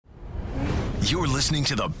You're listening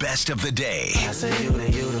to the best of the day. I say you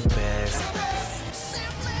the best.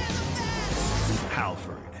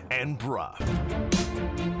 Halford and Brough.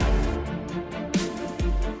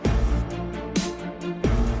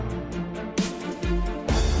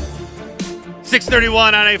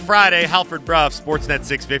 .631 on a Friday, Halford Brough, Sportsnet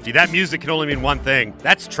 650. That music can only mean one thing.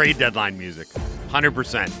 That's trade deadline music.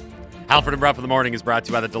 100%. Halford and Brough in the morning is brought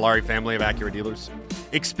to you by the Dilawri family of Acura dealers.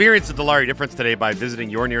 Experience the Dilawri difference today by visiting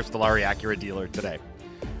your nearest Dilawri Acura dealer today.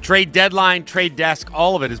 Trade deadline, trade desk,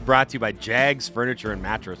 all of it is brought to you by Jags Furniture and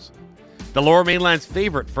Mattress, the Lower Mainland's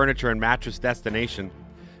favorite furniture and mattress destination.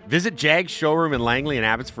 Visit Jags showroom in Langley and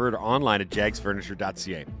Abbotsford or online at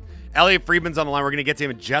jagsfurniture.ca. Elliot Friedman's on the line. We're going to get to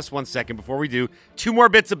him in just 1 second. Before we do, two more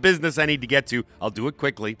bits of business I need to get to. I'll do it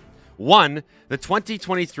quickly. One, the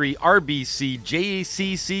 2023 RBC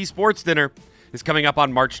JACC Sports Dinner is coming up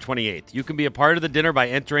on March 28th. You can be a part of the dinner by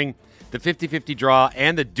entering the 50-50 draw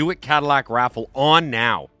and the Do It Cadillac raffle on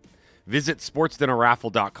now. Visit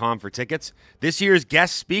sportsdinnerraffle.com for tickets. This year's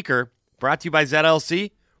guest speaker, brought to you by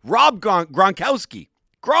ZLC, Rob Gronkowski.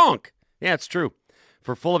 Gronk. Yeah, it's true.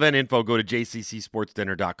 For full event info, go to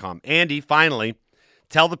jccsportsdinner.com. Andy, finally,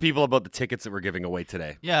 tell the people about the tickets that we're giving away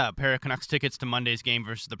today. Yeah, a pair of Canucks tickets to Monday's game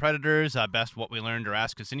versus the Predators. Best what we learned or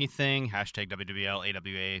ask us anything. Hashtag WWL,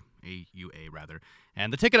 AWA, rather.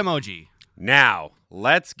 And the ticket emoji. Now,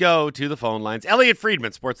 let's go to the phone lines. Elliot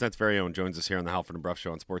Friedman, Sportsnet's very own, joins us here on the Halford and Brough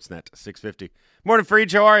Show on Sportsnet 650. Morning,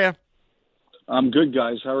 Fried. How are you? I'm good,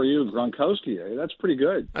 guys. How are you? Gronkowski, eh? That's pretty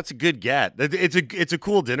good. That's a good get. It's a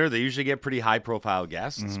cool dinner. They usually get pretty high-profile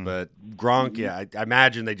guests, but Gronk, yeah, I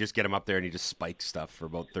imagine they just get him up there and he just spikes stuff for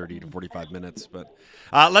about 30 to 45 minutes. But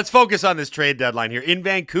let's focus on this trade deadline here. In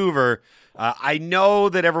Vancouver, I know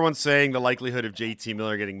that everyone's saying the likelihood of JT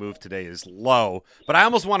Miller getting moved today is low, but I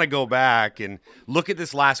almost want to go back and look at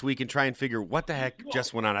this last week and try and figure what the heck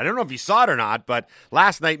just went on. I don't know if you saw it or not, but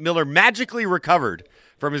last night Miller magically recovered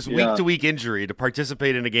from his week-to-week injury to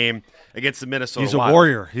participate in a game against the Minnesota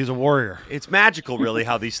Wild. He's a warrior. It's magical, really,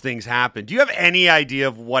 how these things happen. Do you have any idea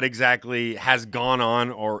of what exactly has gone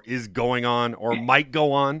on or is going on or might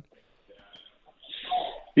go on?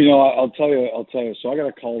 You know, I'll tell you. So I got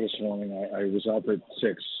a call this morning. I was up at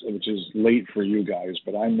 6, which is late for you guys,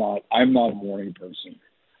 but I'm not a morning person.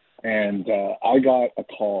 And I got a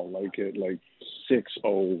call at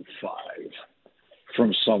 6:05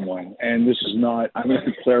 from someone. And this is not, I'm going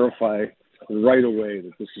to clarify right away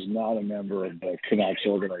that this is not a member of the Canucks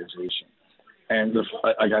organization. And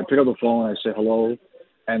I pick up the phone and I say hello.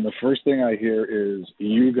 And the first thing I hear is,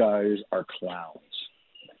 you guys are clowns.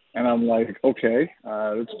 And I'm like, okay,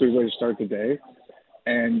 that's a good way to start the day.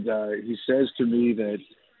 And he says to me that,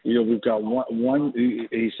 we've got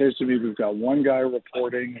he says to me, we've got one guy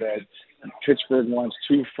reporting that Pittsburgh wants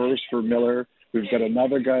 2 firsts for Miller. We've got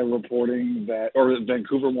another guy reporting or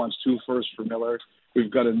Vancouver wants 2 firsts for Miller. We've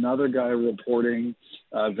got another guy reporting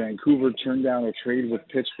Vancouver turned down a trade with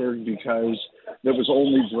Pittsburgh because there was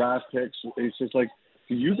only draft picks. It's just like,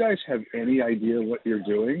 do you guys have any idea what you're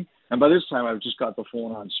doing? And by this time, I've just got the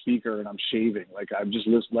phone on speaker and I'm shaving. I'm just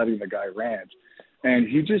letting the guy rant. And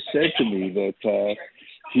he just said to me that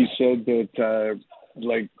he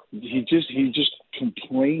just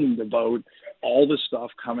complained about all the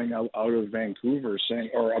stuff coming out of Vancouver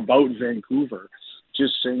about Vancouver,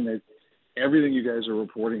 just saying that everything you guys are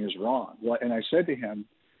reporting is wrong. And I said to him,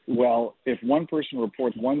 well, if one person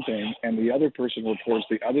reports one thing and the other person reports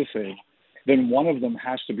the other thing, then one of them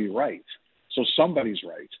has to be right. So somebody's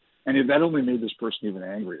right. And that only made this person even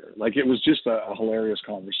angrier. It was just a hilarious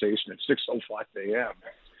conversation at 6:05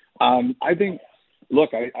 a.m. I think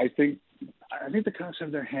the Canucks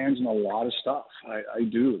have their hands in a lot of stuff. I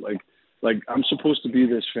do. I'm supposed to be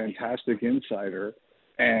this fantastic insider,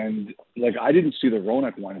 and I didn't see the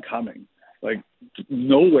Roenick one coming.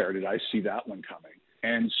 Nowhere did I see that one coming.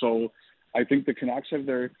 And so I think the Canucks have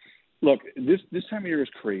their look. This time of year is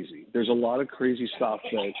crazy. There's a lot of crazy stuff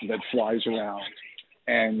that flies around,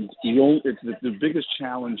 and the biggest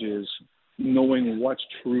challenge is knowing what's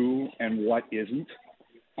true and what isn't.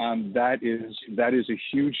 That is a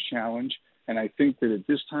huge challenge. And I think that at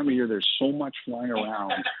this time of year, there's so much flying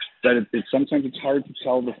around that sometimes it's hard to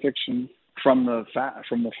tell the fiction from the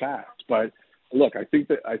fact. But look, I think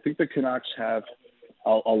the Canucks have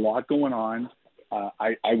a lot going on.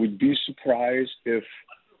 I would be surprised if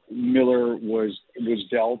Miller was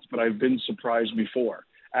dealt, but I've been surprised before.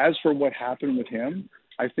 As for what happened with him,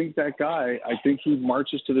 I think he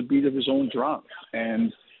marches to the beat of his own drum.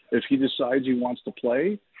 And if he decides he wants to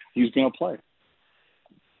play, he's going to play.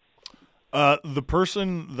 The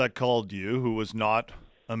person that called you, who was not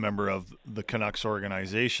a member of the Canucks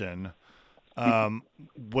organization,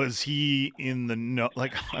 Was he in the no?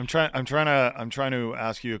 Like, I'm trying to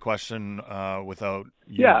ask you a question without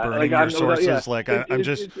you burning your sources.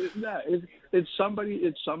 It's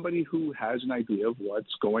somebody who has an idea of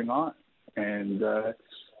what's going on, and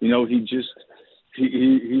he just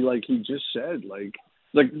said like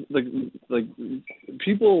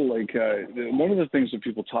people one of the things that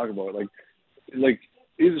people talk about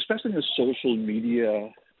especially in the social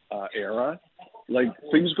media era, like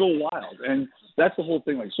things go wild, and that's the whole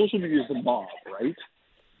thing. Like social media is the mob, right?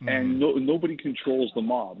 Mm-hmm. And nobody controls the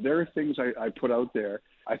mob. There are things I put out there.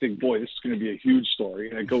 I think, boy, this is going to be a huge story,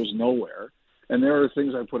 and it goes nowhere. And there are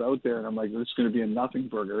things I put out there, and I'm like, this is going to be a nothing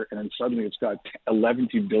burger, and then suddenly it's got 11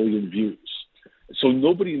 billion views. So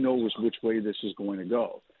nobody knows which way this is going to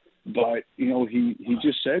go. But, he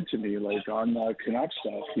just said to me, like on Canucks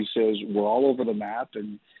stuff, he says, we're all over the map,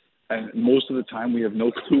 and most of the time we have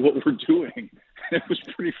no clue what we're doing. And it was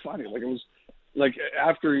pretty funny. Like, it was like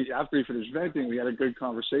after he finished venting, we had a good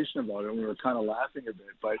conversation about it, and we were kind of laughing a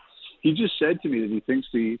bit. But he just said to me that he thinks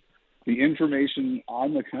the information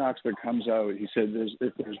on the Canucks that comes out, he said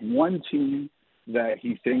if there's one team that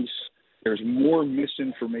he thinks there's more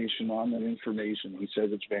misinformation on than information, he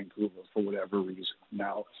says it's Vancouver for whatever reason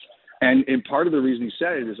now. And part of the reason he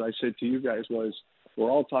said it is I said to you guys was, we're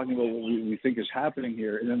all talking about what we think is happening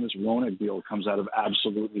here, and then this Roenick deal comes out of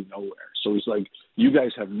absolutely nowhere. So he's like, you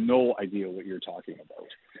guys have no idea what you're talking about.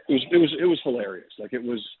 It was hilarious. Like it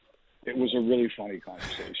was a really funny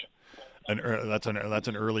conversation. That's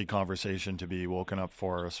an early conversation to be woken up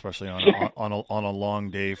for, especially on a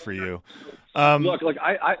long day for you. Look,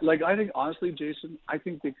 I think honestly, Jason, I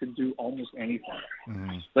think they could do almost anything.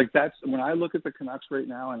 Mm-hmm. Like that's when I look at the Canucks right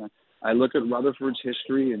now, and I look at Rutherford's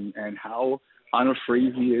history and how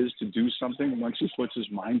unafraid he is to do something once he puts his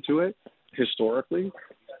mind to it. Historically,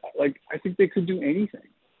 like I think they could do anything.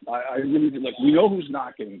 I really do. Like we know who's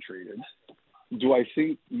not getting traded. Do I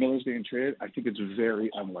think Miller's getting traded? I think it's very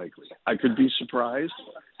unlikely. I could be surprised,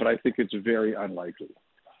 but I think it's very unlikely.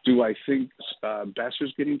 Do I think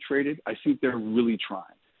Besser's getting traded? I think they're really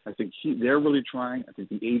trying. I think they're really trying. I think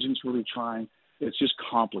the agent's really trying. It's just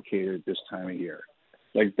complicated at this time of year.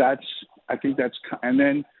 Like and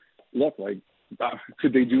then look, like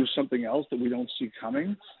could they do something else that we don't see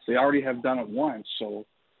coming? They already have done it once, so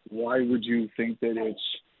why would you think that it's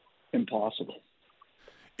impossible?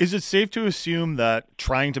 Is it safe to assume that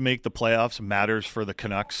trying to make the playoffs matters for the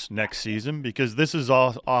Canucks next season? Because this is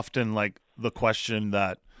often like the question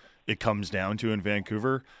that it comes down to in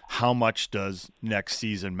Vancouver. How much does next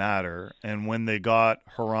season matter? And when they got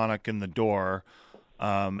Hronek in the door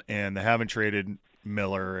and they haven't traded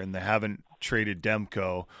Miller and they haven't traded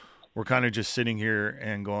Demko, we're kind of just sitting here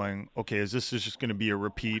and going, okay, is this just going to be a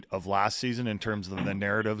repeat of last season in terms of the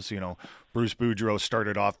narratives? Bruce Boudreau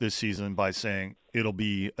started off this season by saying it'll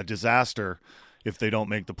be a disaster if they don't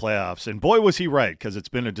make the playoffs. And boy, was he right, because it's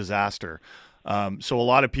been a disaster. So a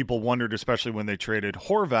lot of people wondered, especially when they traded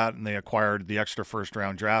Horvat and they acquired the extra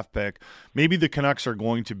first-round draft pick, maybe the Canucks are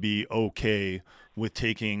going to be okay with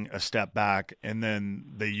taking a step back, and then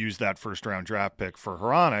they use that first-round draft pick for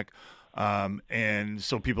Hronek. And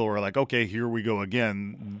so people were like, okay, here we go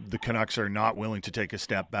again. The Canucks are not willing to take a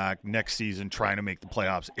step back next season, trying to make the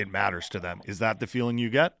playoffs. It matters to them. Is that the feeling you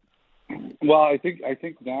get? Well, I think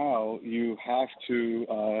now you have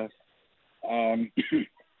to,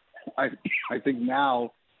 I think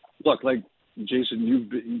now, look, like Jason,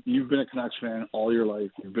 you've been a Canucks fan all your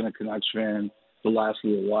life. You've been a Canucks fan the last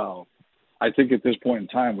little while. I think at this point in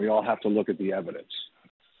time, we all have to look at the evidence.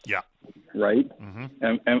 Yeah. Right?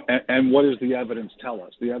 Mm-hmm. And what does the evidence tell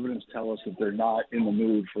us? The evidence tells us that they're not in the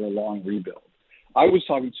mood for a long rebuild. I was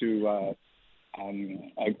talking to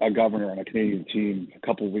a governor on a Canadian team a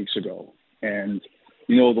couple of weeks ago, and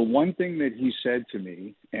the one thing that he said to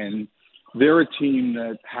me, and they're a team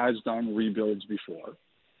that has done rebuilds before,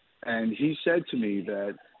 and he said to me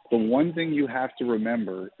that the one thing you have to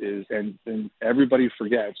remember is, and everybody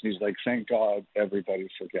forgets, and he's like, thank God everybody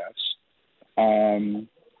forgets.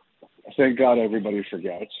 Thank God everybody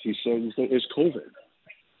forgets. He said it's COVID.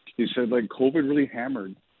 He said, like, COVID really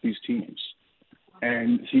hammered these teams.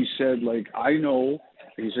 And he said, like, I know,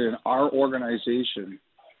 he said, in our organization,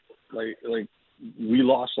 like we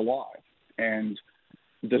lost a lot. And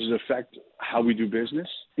does it affect how we do business?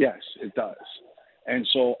 Yes, it does. And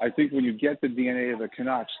so I think when you get the DNA of the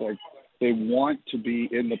Canucks, like, they want to be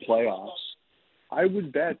in the playoffs. I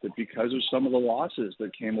would bet that because of some of the losses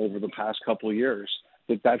that came over the past couple of years,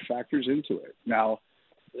 that factors into it. Now,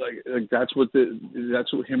 like that's what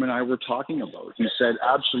him and I were talking about. He said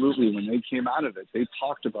absolutely when they came out of it, they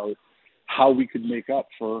talked about how we could make up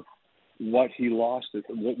for what we lost at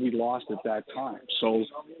that time. So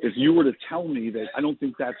if you were to tell me that, I don't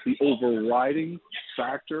think that's the overriding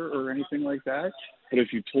factor or anything like that, but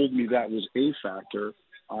if you told me that was a factor,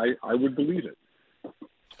 I would believe it.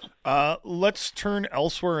 Let's turn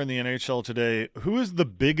elsewhere in the NHL today. Who is the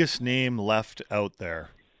biggest name left out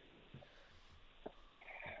there?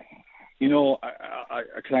 You know,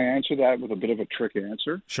 can I answer that with a bit of a trick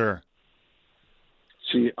answer? Sure.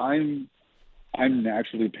 See, I'm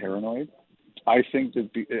naturally paranoid. I think that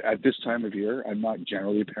at this time of year, I'm not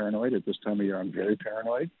generally paranoid. At this time of year, I'm very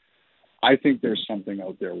paranoid. I think there's something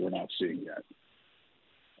out there we're not seeing yet.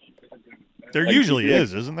 There usually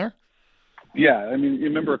is, isn't there? Yeah, I mean, you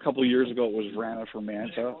remember a couple of years ago it was Vrana for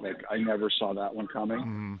Manta. Like, I never saw that one coming.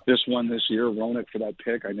 Mm-hmm. This one this year, Roenick for that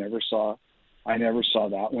pick, I never saw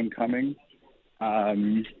that one coming.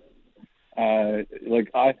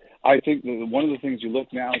 I think one of the things you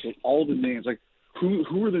look now is that all the names, like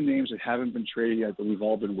who are the names that haven't been traded yet that we've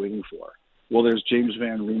all been waiting for? Well, there's James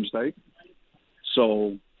Van Riemsdyk.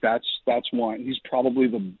 So that's one. He's probably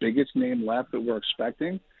the biggest name left that we're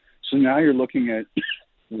expecting. So now you're looking at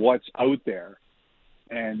what's out there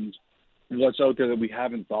and what's out there that we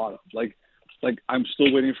haven't thought of. Like I'm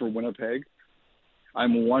still waiting for Winnipeg.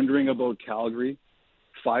 I'm wondering about Calgary.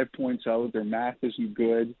 5 points out. Their math isn't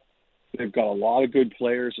good. They've got a lot of good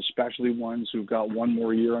players, especially ones who've got one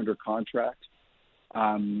more year under contract.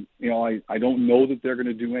 I don't know that they're going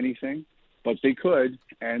to do anything, but they could,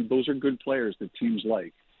 and those are good players that teams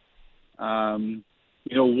like.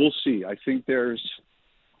 We'll see. I think there's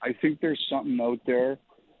something out there.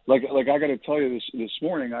 Like I got to tell you, this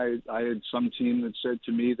morning I had some team that said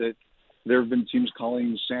to me that there have been teams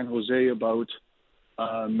calling San Jose about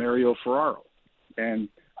Mario Ferraro, and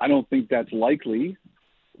I don't think that's likely.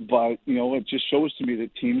 But, it just shows to me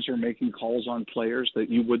that teams are making calls on players that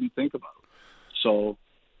you wouldn't think about. So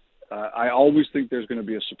I always think there's going to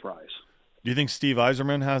be a surprise. Do you think Steve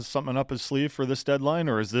Yzerman has something up his sleeve for this deadline,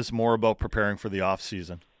 or is this more about preparing for the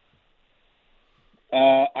offseason?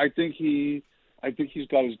 I think he's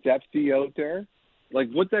got his depth D out there. Like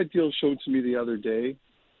what that deal showed to me the other day,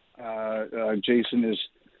 Jason, is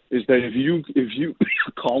that if you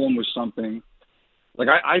call him with something, like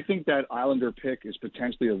I think that Islander pick is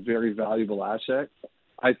potentially a very valuable asset.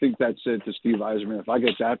 I think that's it to Steve Yzerman. If I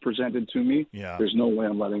get that presented to me, There's no way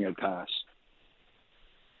I'm letting it pass.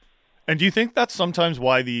 And do you think that's sometimes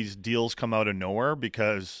why these deals come out of nowhere?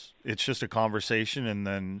 Because it's just a conversation and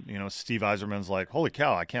then, Steve Yzerman's like, holy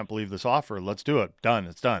cow, I can't believe this offer. Let's do it. Done.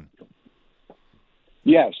 It's done.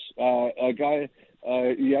 Yes.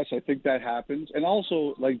 Yes, I think that happens. And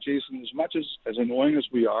also, like Jason, as much as annoying as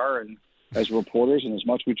we are and as reporters and as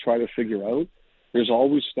much we try to figure out, there's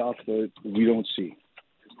always stuff that we don't see.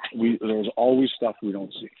 There's always stuff we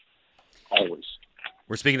don't see. Always.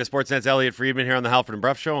 We're speaking to Sportsnet's Elliot Friedman here on the Halford and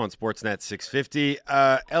Bruff Show on Sportsnet 650.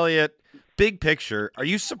 Elliot, big picture, are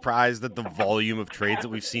you surprised at the volume of trades that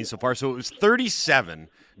we've seen so far? So it was 37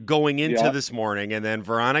 going into this morning, and then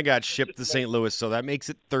Vrana got shipped to St. Louis, so that makes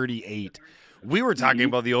it 38. We were talking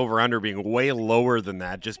about the over-under being way lower than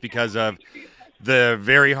that just because of the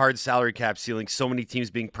very hard salary cap ceiling, so many teams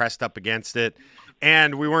being pressed up against it,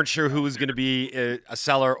 and we weren't sure who was going to be a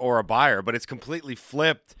seller or a buyer, but it's completely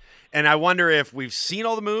flipped. And I wonder if we've seen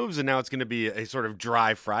all the moves and now it's going to be a sort of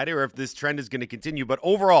dry Friday or if this trend is going to continue. But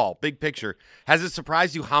overall, big picture, has it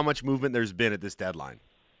surprised you how much movement there's been at this deadline?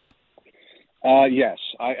 Yes,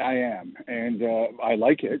 I am. And I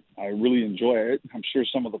like it. I really enjoy it. I'm sure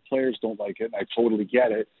some of the players don't like it. I totally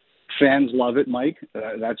get it. Fans love it, Mike.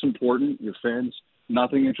 That's important. Your fans,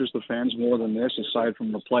 nothing interests the fans more than this, aside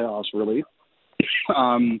from the playoffs, really.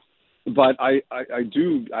 But I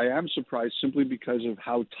am surprised simply because of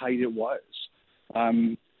how tight it was.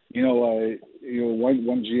 One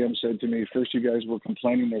GM said to me, first you guys were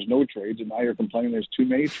complaining there's no trades, and now you're complaining there's too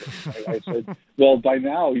many trades. I said, well, by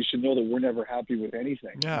now you should know that we're never happy with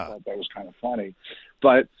anything. Yeah. I thought that was kind of funny.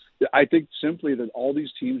 But I think simply that all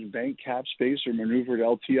these teams banked cap space or maneuvered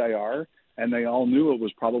LTIR, and they all knew it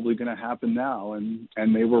was probably going to happen now, and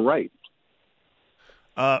they were right.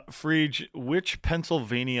 Friedge, which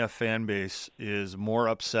Pennsylvania fan base is more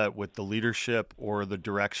upset with the leadership or the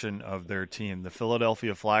direction of their team, the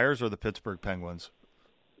Philadelphia Flyers or the Pittsburgh Penguins?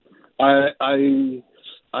 I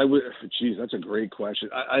would. Geez, that's a great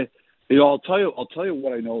question. I'll tell you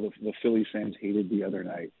what I know. The Philly fans hated the other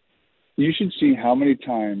night. You should see how many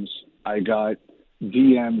times I got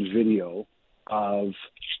DM video of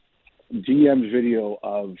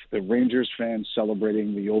the Rangers fans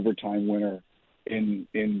celebrating the overtime winner in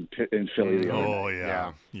Philly. Oh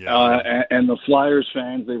yeah. And the Flyers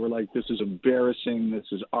fans, they were like, "This is embarrassing.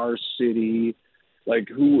 This is our city." Like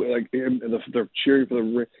they're cheering for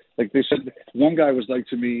the, like they said, one guy was like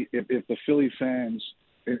to me, if the Philly fans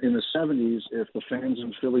in the 70s, if the fans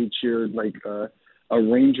in Philly cheered like a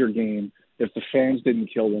Ranger game, if the fans didn't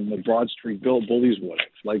kill them, the Broad Street Bullies would have.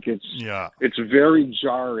 Like it's very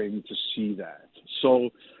jarring to see that.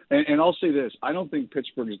 So, and I'll say this, I don't think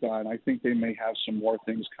Pittsburgh's done. I think they may have some more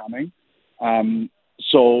things coming.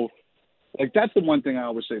 So, like, that's the one thing I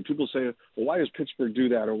always say. People say, well, why does Pittsburgh do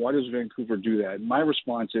that, or why does Vancouver do that? And my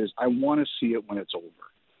response is, I want to see it when it's over.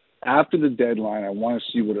 After the deadline, I want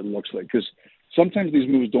to see what it looks like, because sometimes these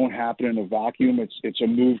moves don't happen in a vacuum. It's a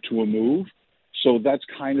move to a move. So that's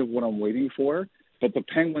kind of what I'm waiting for. But the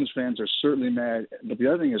Penguins fans are certainly mad. But the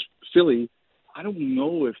other thing is, Philly, I don't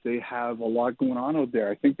know if they have a lot going on out there.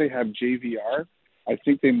 I think they have JVR. I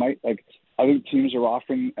think they might, like, other teams are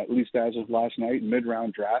offering, at least as of last night,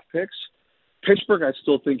 mid-round draft picks. Pittsburgh, I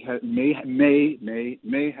still think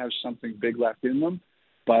may have something big left in them,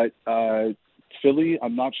 but Philly,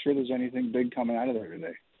 I'm not sure there's anything big coming out of there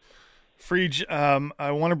today. Friedge,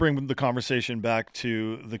 I want to bring the conversation back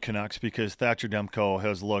to the Canucks because Thatcher Demko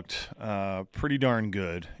has looked pretty darn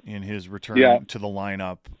good in his return to the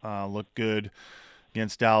lineup. Looked good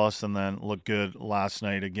against Dallas and then looked good last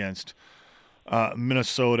night against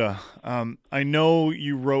Minnesota. I know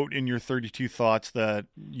you wrote in your 32 thoughts that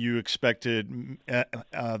you expected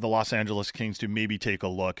the Los Angeles Kings to maybe take a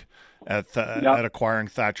look at acquiring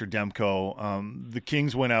Thatcher Demko. The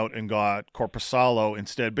Kings went out and got Korpisalo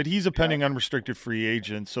instead, but he's a pending unrestricted free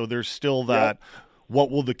agent, so there's still that. What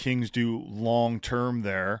will the Kings do long term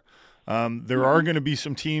there? There are going to be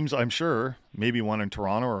some teams, I'm sure, maybe one in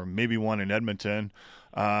Toronto or maybe one in Edmonton,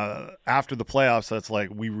 after the playoffs, that's like,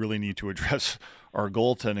 we really need to address our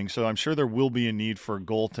goaltending. So I'm sure there will be a need for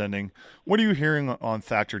goaltending. What are you hearing on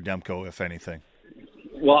Thatcher Demko, if anything?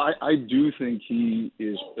 Well, I do think he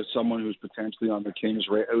is someone who's potentially on the Kings'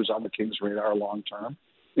 radar long term.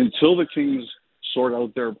 Until the Kings sort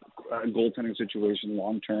out their goaltending situation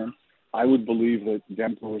long term, I would believe that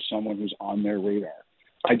Demko is someone who's on their radar.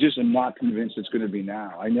 I just am not convinced it's going to be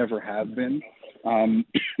now. I never have been.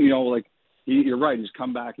 You're right. He's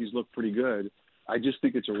come back. He's looked pretty good. I just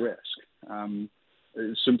think it's a risk,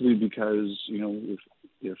 simply because,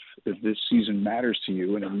 if this season matters to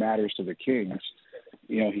you and it matters to the Kings,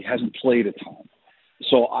 he hasn't played a ton.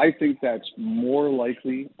 So I think that's more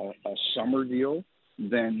likely a summer deal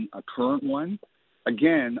than a current one.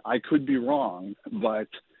 Again, I could be wrong, but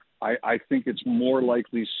I think it's more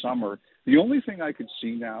likely summer. The only thing I could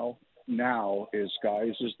see now is,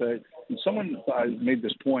 guys, is that someone made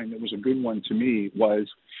this point, it was a good one to me, was,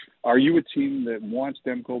 are you a team that wants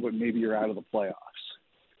Demko but maybe you're out of the playoffs?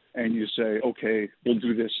 And you say, okay, we'll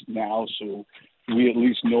do this now so we at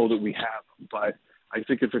least know that we have him. But I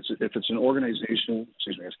think if it's an organization,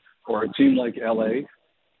 or a team like LA,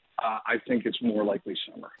 I think it's more likely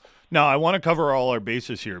summer. Now, I want to cover all our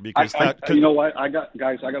bases here because you know what? I got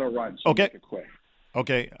to run. So okay. Make it quick.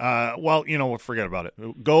 Okay. Forget about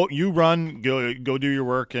it. Go do your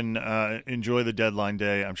work and enjoy the deadline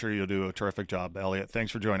day. I'm sure you'll do a terrific job, Elliot.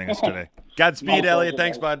 Thanks for joining us today. Godspeed, Elliot.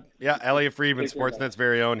 Thanks, bud. Yeah, Elliot Friedman, Sportsnet's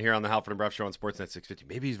very own, here on the Halford and Bruff Show on Sportsnet 650.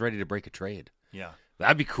 Maybe he's ready to break a trade. Yeah.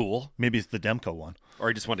 That'd be cool. Maybe it's the Demko one. Or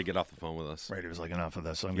he just wanted to get off the phone with us. Right, he was like, enough of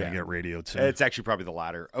this. I'm going to get radioed soon. It's actually probably the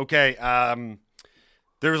latter. Okay,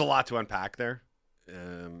 there was a lot to unpack there.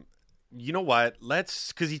 You know what?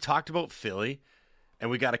 Because he talked about Philly, and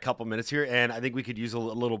we got a couple minutes here, and I think we could use a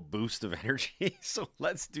little boost of energy. So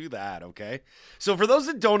let's do that, okay? So for those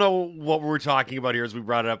that don't know what we're talking about here, as we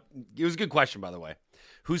brought it up, it was a good question, by the way.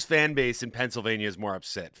 Whose fan base in Pennsylvania is more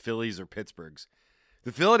upset, Philly's or Pittsburgh's?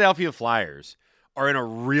 The Philadelphia Flyers are in a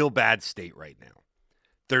real bad state right now.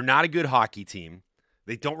 They're not a good hockey team.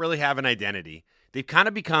 They don't really have an identity. They've kind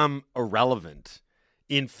of become irrelevant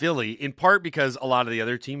in Philly, in part because a lot of the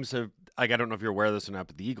other teams have, I don't know if you're aware of this or not,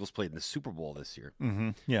 but the Eagles played in the Super Bowl this year. Mm-hmm.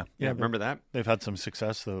 Yeah. Remember that? They've had some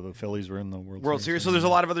success, though. The Phillies were in the World Series. So there's a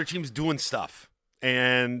lot of other teams doing stuff,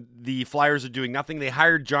 and the Flyers are doing nothing. They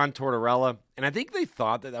hired John Tortorella, and I think they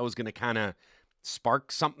thought that was going to kind of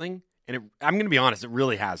spark something, and I'm going to be honest, it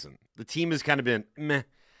really hasn't. The team has kind of been meh.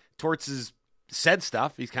 Torts has said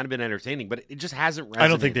stuff. He's kind of been entertaining, but it just hasn't resonated. I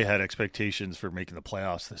don't think they had expectations for making the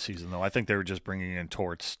playoffs this season, though. I think they were just bringing in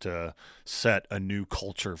Torts to set a new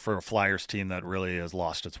culture for a Flyers team that really has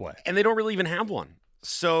lost its way. And they don't really even have one.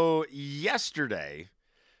 So yesterday,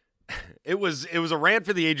 it was a rant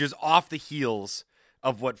for the ages off the heels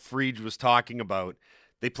of what Friedge was talking about.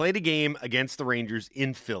 They played a game against the Rangers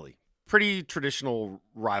in Philly. Pretty traditional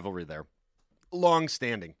rivalry there.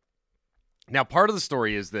 Long-standing. Now, part of the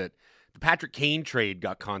story is that the Patrick Kane trade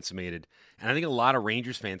got consummated, and I think a lot of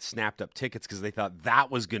Rangers fans snapped up tickets because they thought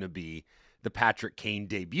that was going to be the Patrick Kane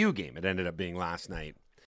debut game. It ended up being last night.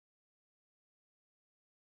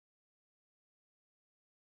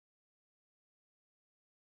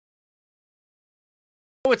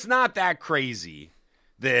 Oh, it's not that crazy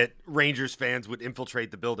that Rangers fans would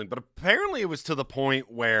infiltrate the building, but apparently it was to the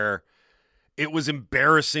point where it was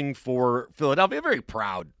embarrassing for Philadelphia, a very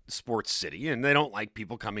proud sports city, and they don't like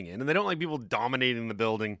people coming in, and they don't like people dominating the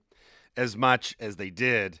building as much as they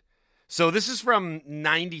did. So this is from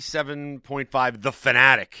 97.5, The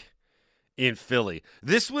Fanatic in Philly.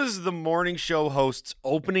 This was the morning show host's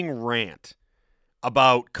opening rant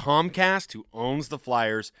about Comcast, who owns the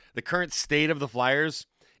Flyers, the current state of the Flyers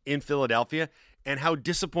in Philadelphia, and how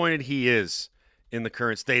disappointed he is in the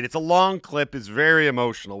current state. It's a long clip. It's very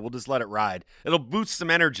emotional. We'll just let it ride. It'll boost some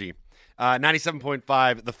energy.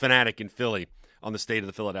 97.5, The Fanatic in Philly on the state of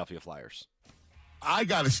the Philadelphia Flyers. I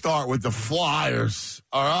got to start with the Flyers,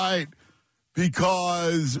 all right?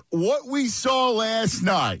 Because what we saw last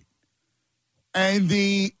night and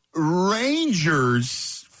the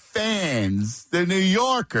Rangers fans, the New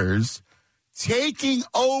Yorkers, taking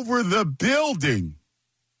over the building,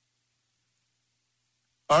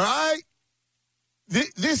 all right?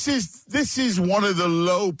 This is one of the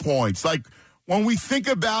low points. Like, when we think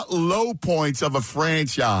about low points of a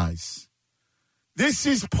franchise, this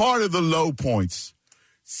is part of the low points.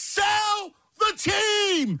 Sell the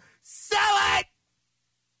team! Sell it!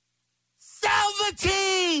 Sell the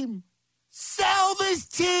team! Sell this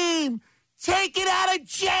team! Take it out of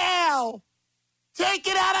jail! Take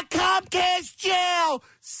it out of Comcast jail!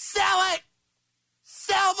 Sell it!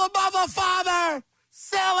 Sell the mother father!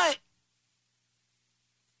 Sell it!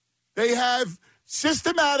 They have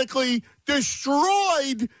systematically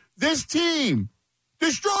destroyed this team.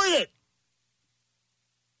 Destroyed it.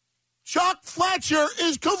 Chuck Fletcher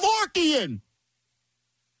is Kevorkian.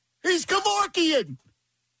 He's Kevorkian.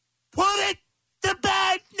 Put it to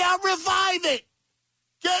bed. Now revive it.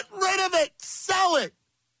 Get rid of it. Sell it.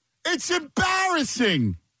 It's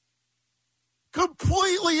embarrassing.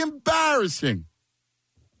 Completely embarrassing.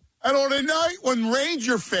 And on a night when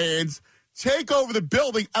Ranger fans take over the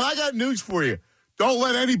building, and I got news for you. Don't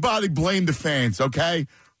let anybody blame the fans, okay?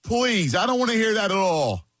 Please, I don't want to hear that at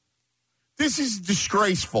all. This is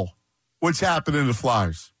disgraceful, what's happening to the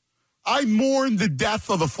Flyers. I mourn the death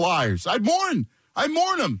of the Flyers. I mourn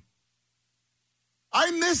them.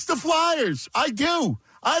 I miss the Flyers. I do.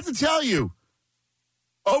 I have to tell you,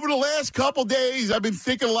 over the last couple days, I've been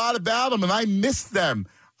thinking a lot about them, and I miss them.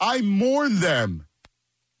 I mourn them.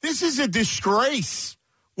 This is a disgrace,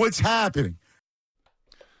 what's happening.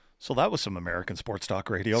 So that was some American sports talk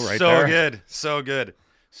radio right so there. So good.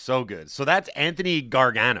 So that's Anthony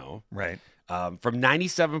Gargano. Right. From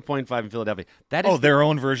 97.5 in Philadelphia. That is their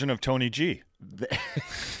own version of Tony G.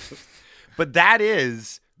 But that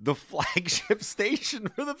is the flagship station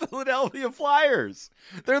for the Philadelphia Flyers.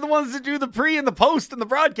 They're the ones that do the pre and the post and the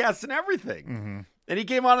broadcast and everything. Mm-hmm. And he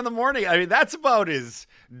came on in the morning. I mean, that's about as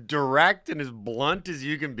direct and as blunt as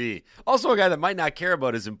you can be. Also a guy that might not care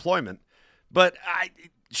about his employment. But, I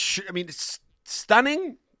mean, it's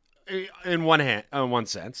stunning in one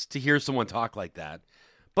sense to hear someone talk like that.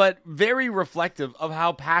 But very reflective of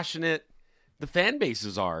how passionate the fan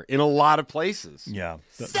bases are in a lot of places. Yeah.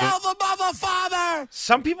 Sell the mother father!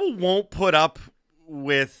 Some people won't put up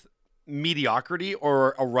with mediocrity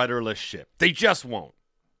or a rudderless ship. They just won't.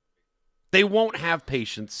 They won't have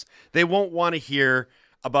patience. They won't want to hear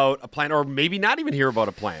about a plan, or maybe not even hear about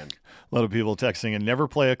a plan. A lot of people texting, and never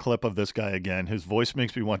play a clip of this guy again. His voice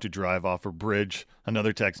makes me want to drive off a bridge.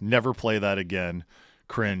 Another text, never play that again.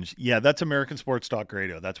 Cringe. Yeah, that's American sports talk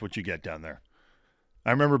radio. That's what you get down there.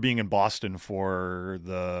 I remember being in Boston for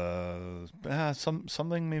the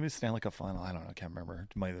something, maybe Stanley Cup final. I don't know. I can't remember.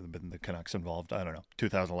 It might have been the Canucks involved. I don't know.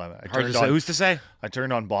 2011. Hard to say. Who's to say? I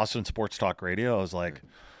turned on Boston sports talk radio. I was like,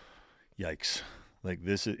 yikes. Like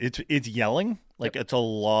this is it's yelling. Like it's a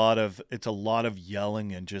lot of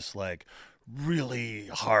yelling and just like really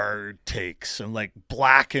hard takes and like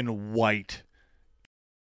black and white.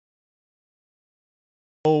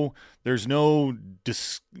 Oh, there's no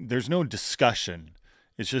discussion.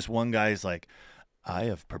 It's just one guy's like, I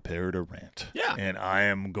have prepared a rant. Yeah. And I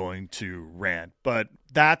am going to rant. But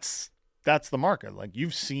that's the market. Like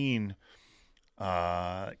you've seen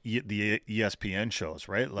the ESPN shows,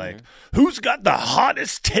 right? Like, who's got the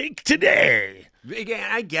hottest take today? Again,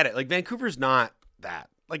 I get it. Like, Vancouver's not that.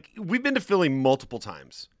 Like, we've been to Philly multiple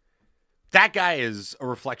times. That guy is a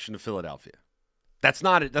reflection of Philadelphia. That's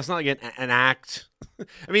not like an act.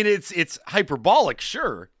 I mean, it's hyperbolic,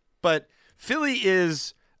 sure, but Philly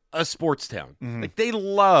is a sports town. Like, they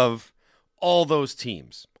love all those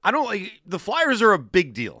teams. The Flyers are a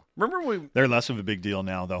big deal. Remember They're less of a big deal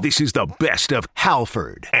now, though. This is the best of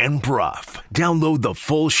Halford and Bruff. Download the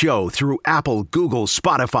full show through Apple, Google,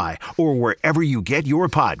 Spotify, or wherever you get your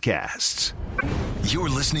podcasts. You're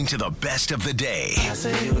listening to the best of the day. I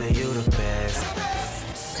say you the best.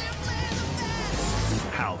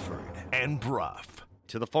 Halford and Bruff.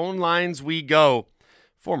 To the phone lines we go.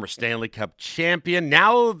 Former Stanley Cup champion,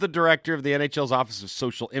 now the director of the NHL's Office of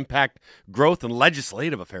Social Impact, Growth, and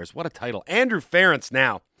Legislative Affairs. What a title. Andrew Ference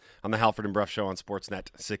now on the Halford and Bruff Show on Sportsnet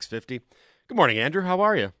 650. Good morning, Andrew. How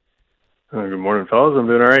are you? Good morning, fellas. I'm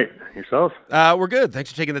doing all right. Yourself? We're good.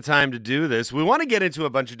 Thanks for taking the time to do this. We want to get into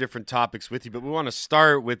a bunch of different topics with you, but we want to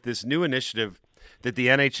start with this new initiative that the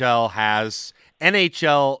NHL has,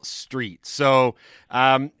 NHL Street. So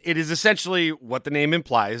it is essentially what the name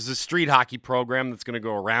implies, a street hockey program that's going to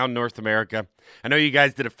go around North America. I know you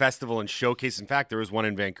guys did a festival and showcase. In fact, there was one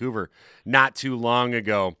in Vancouver not too long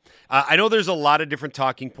ago. I know there's a lot of different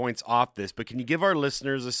talking points off this, but can you give our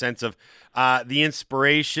listeners a sense of the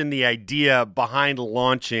inspiration, the idea behind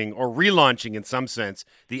launching or relaunching in some sense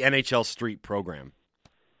the NHL Street program?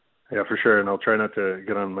 Yeah, for sure. And I'll try not to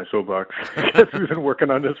get on my soapbox. We've been working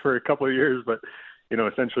on this for a couple of years, but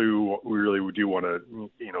essentially we really do want to,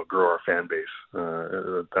 grow our fan base.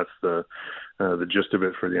 That's the gist of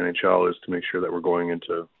it for the NHL, is to make sure that we're going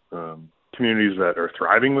into communities that are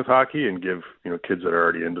thriving with hockey and give, kids that are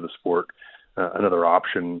already into the sport another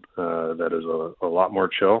option that is a lot more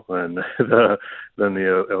chill than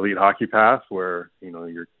the elite hockey path, where,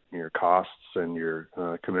 your costs and your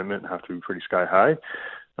commitment have to be pretty sky high.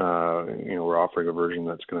 We're offering a version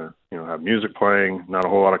that's going to, have music playing, not a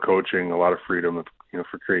whole lot of coaching, a lot of freedom,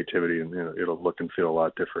 for creativity, and it'll look and feel a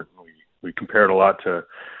lot different. We compare it a lot to,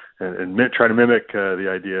 and try to mimic the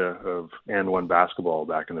idea of and one basketball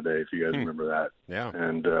back in the day, if you guys remember that. Yeah.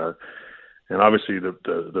 And obviously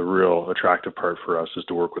the real attractive part for us is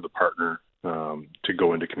to work with a partner to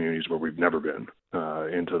go into communities where we've never been,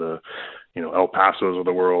 into the El Pasos of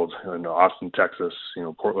the world, into Austin, Texas,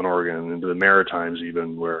 Portland, Oregon, into the Maritimes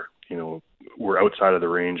even, where we're outside of the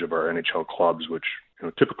range of our NHL clubs, which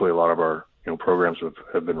typically a lot of our programs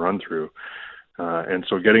have been run through. And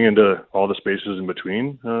so getting into all the spaces in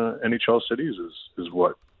between NHL cities is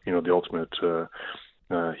what the ultimate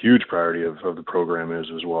huge priority of the program is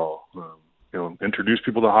as well. Introduce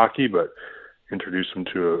people to hockey, but introduce them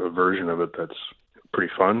to a version of it that's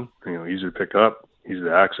pretty fun, easy to pick up, easy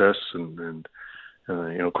to access, and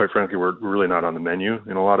quite frankly, we're really not on the menu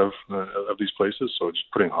in a lot of these places. So just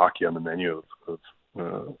putting hockey on the menu of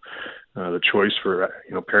the choice for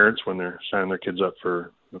parents when they're signing their kids up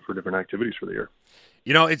for different activities for the year.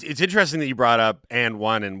 It's interesting that you brought up And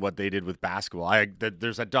One and what they did with basketball.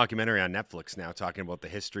 There's that documentary on Netflix now talking about the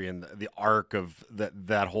history and the arc of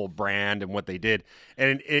that whole brand and what they did.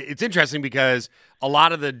 And it's interesting because a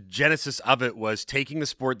lot of the genesis of it was taking the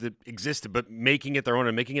sport that existed but making it their own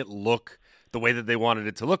and making it look the way that they wanted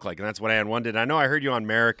it to look like. And that's what And One did. I know I heard you on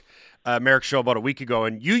Merrick's show about a week ago,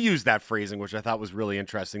 and you used that phrasing, which I thought was really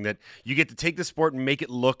interesting, that you get to take the sport and make it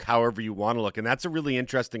look however you want to look. And that's a really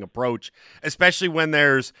interesting approach, especially when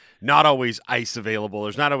there's not always ice available.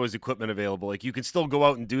 There's not always equipment available. Like, you can still go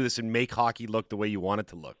out and do this and make hockey look the way you want it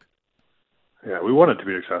to look. Yeah, we want it to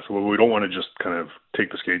be accessible. We don't want to just kind of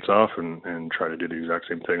take the skates off and try to do the exact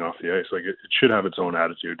same thing off the ice. Like, it should have its own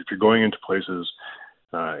attitude. If you're going into places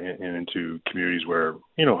and into communities where,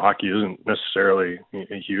 hockey isn't necessarily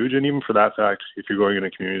huge. And even for that fact, if you're going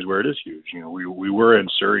into communities where it is huge, we were in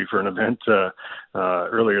Surrey for an event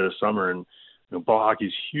earlier this summer, and ball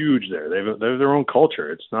hockey's huge there. They have their own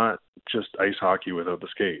culture. It's not just ice hockey without the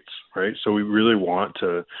skates, right? So we really want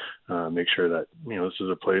to make sure that, this is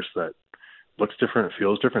a place that looks different, it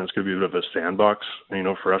feels different. It's going to be a bit of a sandbox,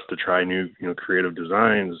 for us to try new, creative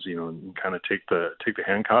designs, and kind of take the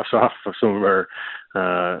handcuffs off of some of our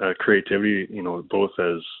creativity, both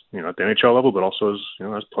as, at the NHL level, but also as,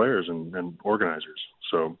 as players and organizers.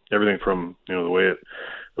 So everything from, the way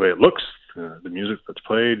it looks, the music that's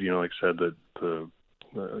played, like I said, the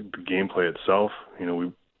gameplay itself,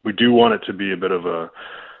 we do want it to be a bit of a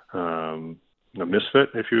misfit,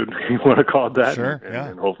 if you want to call it that. Sure,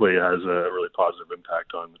 and hopefully it has a really positive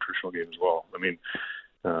impact on the traditional game as well. I mean,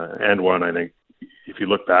 And One, I think, if you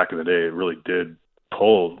look back in the day, it really did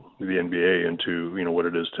pull the NBA into, what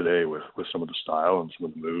it is today with some of the style and some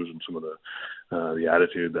of the moves and some of the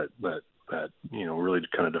attitude that really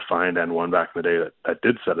kind of defined And One back in the day that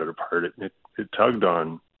did set it apart. It tugged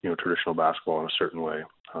on, traditional basketball in a certain way.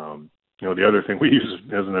 The other thing we use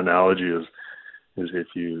as an analogy is, is if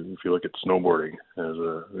you look at snowboarding as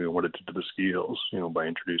what it did to the ski hills, by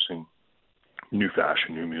introducing new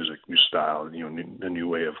fashion, new music, new style, a new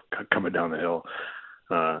way of coming down the hill.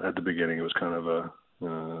 At the beginning, it was kind of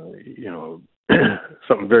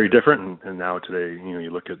something very different, and now today,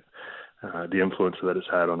 you look at the influence that it's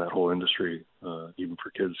had on that whole industry, even for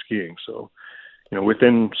kids skiing. So,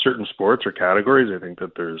 within certain sports or categories, I think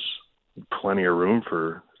that there's plenty of room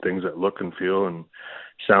for things that look and feel and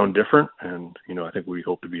sound different. And, I think we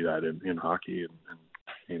hope to be that in hockey.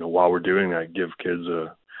 And, while we're doing that, give kids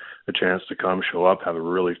a chance to come, show up, have a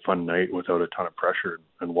really fun night without a ton of pressure,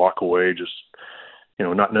 and walk away just,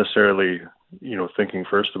 not necessarily, thinking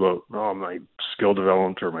first about, my skill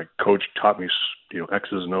development or my coach taught me,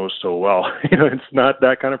 X's and O's so well. It's not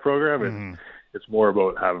that kind of program. It's more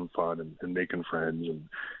about having fun and making friends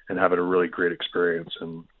and having a really great experience.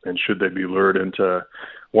 And should they be lured into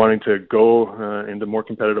wanting to go into more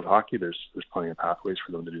competitive hockey, there's plenty of pathways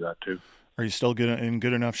for them to do that too. Are you still in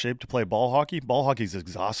good enough shape to play ball hockey? Ball hockey's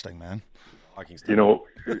exhausting, man. The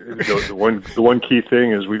one key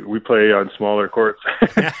thing is we play on smaller courts.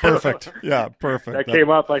 Perfect. Yeah, perfect. That came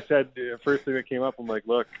up. I said, first thing that came up, I'm like,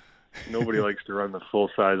 look, nobody likes to run the full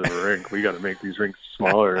size of a rink. We got to make these rinks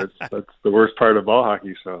smaller. That's the worst part of ball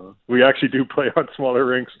hockey. So we actually do play on smaller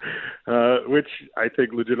rinks, which I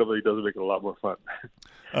think legitimately does make it a lot more fun.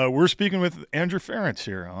 We're speaking with Andrew Ference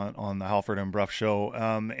here on the Halford and Bruff Show.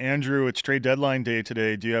 Andrew, it's trade deadline day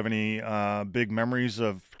today. Do you have any big memories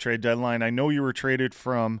of trade deadline? I know you were traded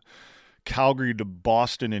from Calgary to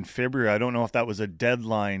Boston in February. I don't know if that was a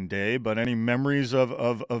deadline day, but any memories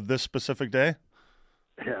of this specific day?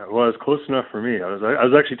 Yeah, well, it's close enough for me. I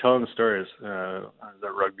was actually telling the stories. I was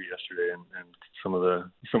at rugby yesterday, and some of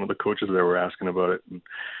the coaches there were asking about it. And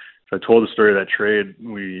so I told the story of that trade.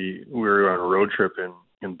 We were on a road trip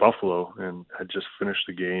in Buffalo, and had just finished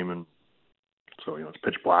the game, and so it's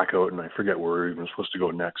pitch black out, and I forget where we were even supposed to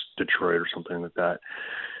go next, Detroit or something like that.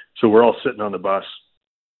 So we're all sitting on the bus,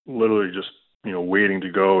 literally just waiting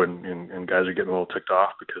to go, and guys are getting a little ticked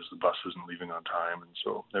off because the bus isn't leaving on time, and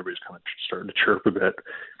so everybody's kind of starting to chirp a bit.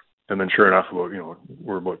 And then sure enough,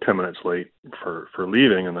 we're about 10 minutes late for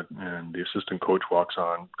leaving, and the assistant coach walks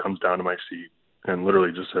on, comes down to my seat, and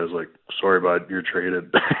literally just says, like, "Sorry, bud, you're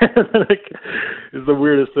traded." Like, it's the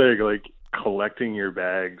weirdest thing, like collecting your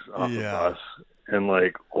bags off the bus and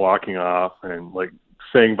like walking off and like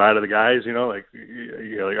saying bye to the guys. Like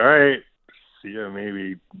you're like, "All right, see ya,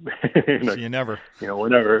 maybe." See you never.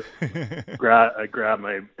 Whenever. I grab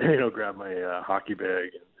my hockey bag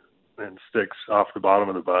and sticks off the bottom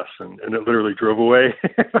of the bus, and it literally drove away.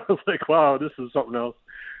 I was like, "Wow, this is something else."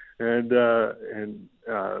 And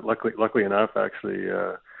luckily enough, actually,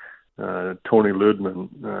 Tony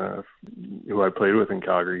Ludman, who I played with in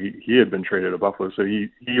Calgary, he had been traded to Buffalo, so he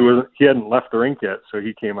hadn't left the rink yet. So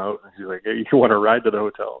he came out and he's like, "Hey, you want to ride to the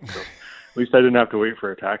hotel?" So at least I didn't have to wait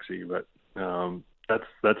for a taxi. But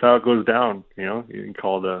that's how it goes down. You can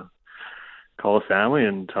call the family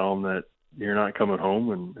and tell them that you're not coming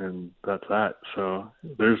home, and that's that. So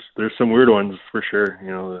there's some weird ones for sure.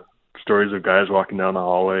 The stories of guys walking down the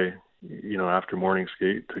hallway, after morning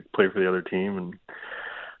skate to play for the other team, and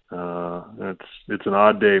it's an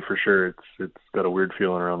odd day for sure. It's got a weird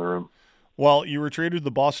feeling around the room. Well, you were traded to the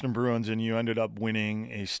Boston Bruins, and you ended up winning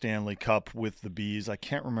a Stanley Cup with the Bees. I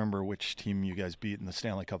can't remember which team you guys beat in the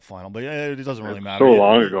Stanley Cup final, but it doesn't really matter. So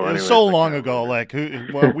long ago. It was so long ago. Like,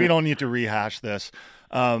 we don't need to rehash this.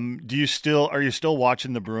 Are you still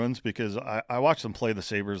watching the Bruins? Because I watched them play the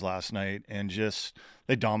Sabres last night, and just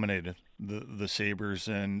they dominated the Sabres.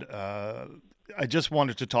 And I just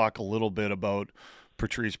wanted to talk a little bit about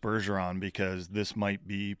Patrice Bergeron, because this might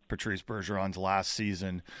be Patrice Bergeron's last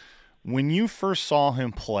season. When you first saw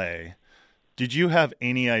him play, did you have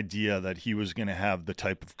any idea that he was going to have the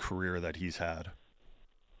type of career that he's had?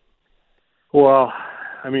 Well,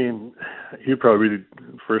 I mean, he'd probably be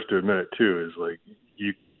the first to admit it too, is like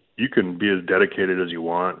you can be as dedicated as you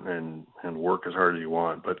want and work as hard as you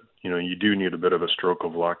want, but you do need a bit of a stroke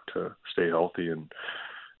of luck to stay healthy, and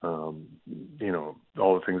all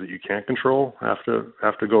the things that you can't control have to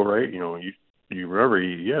go right. You remember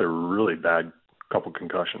he had a really bad couple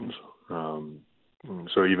concussions.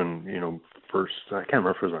 So even, first, I can't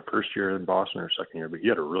remember if it was my first year in Boston or second year, but he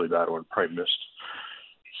had a really bad one, probably missed,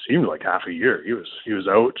 seemed like half a year. He was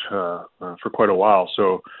out for quite a while.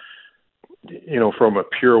 So, from a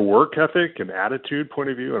pure work ethic and attitude point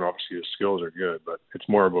of view, and obviously his skills are good, but it's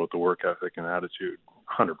more about the work ethic and attitude,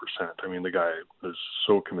 100%. I mean, the guy was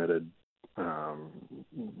so committed,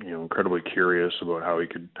 incredibly curious about how he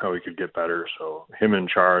could get better. So him and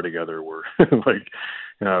Chara together were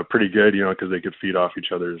pretty good, because they could feed off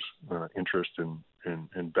each other's interest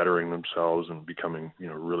in bettering themselves and becoming,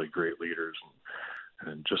 really great leaders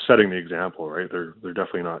and just setting the example, right? They're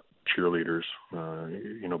definitely not cheerleaders,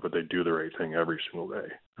 but they do the right thing every single day.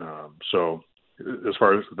 So as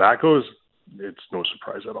far as that goes, it's no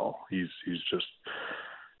surprise at all. He's just,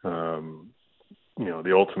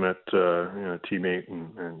 the ultimate, teammate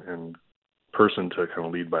and person to kind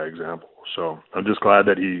of lead by example. So I'm just glad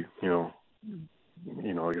that he,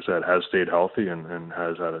 like I said, has stayed healthy and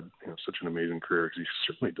has had such an amazing career, because he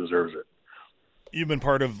certainly deserves it. You've been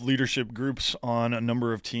part of leadership groups on a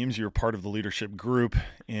number of teams. You were part of the leadership group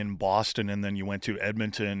in Boston, and then you went to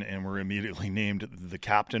Edmonton and were immediately named the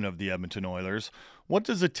captain of the Edmonton Oilers. What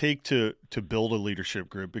does it take to build a leadership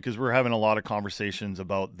group? Because we're having a lot of conversations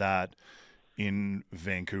about that in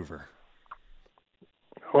Vancouver.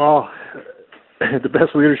 Well, the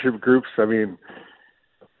best leadership groups, I mean,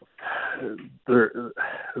 they're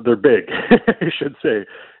big, I should say.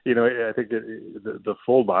 I think the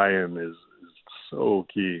full buy-in is so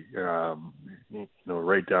key,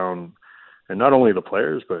 right down, and not only the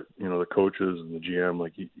players, but, the coaches and the GM,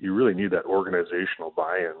 like you really need that organizational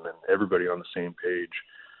buy-in and everybody on the same page,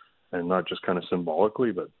 and not just kind of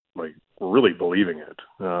symbolically, but like really believing it.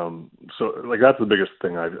 So like that's the biggest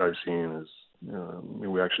thing I've seen is,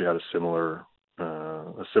 we actually had a similar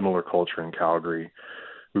culture in Calgary.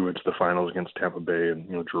 We went to the finals against Tampa Bay, and,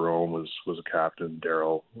 Jerome was a captain.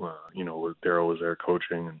 Daryl, Daryl was there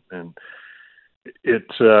coaching, and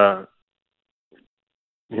it's,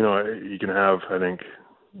 you can have, I think,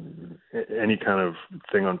 any kind of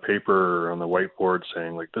thing on paper or on the whiteboard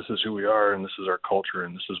saying like, this is who we are and this is our culture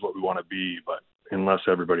and this is what we want to be. But unless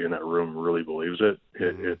everybody in that room really believes it,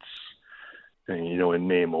 it's, in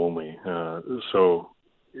name only. So,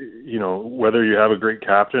 whether you have a great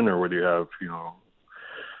captain or whether you have,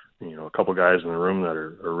 a couple guys in the room that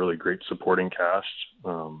are really great supporting cast,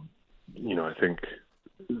 I think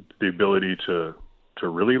the ability to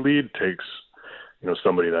really lead takes,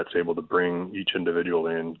 somebody that's able to bring each individual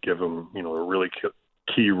in, give them, a really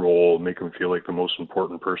key role, make them feel like the most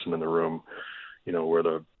important person in the room, where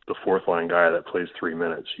the fourth line guy that plays 3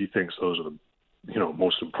 minutes, he thinks those are the,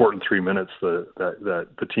 most important 3 minutes that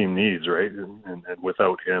the team needs, right? And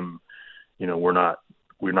without him, we're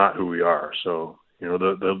not who we are. So,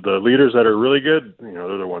 the leaders that are really good,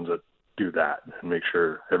 they're the ones that do that and make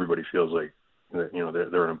sure everybody feels like that,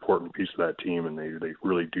 they're an important piece of that team, and they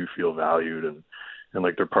really do feel valued and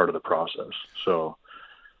like they're part of the process. So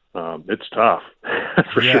it's tough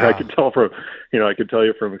for sure. I can tell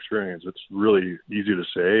you from experience, it's really easy to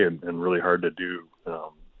say and really hard to do,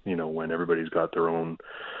 when everybody's got their own,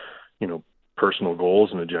 personal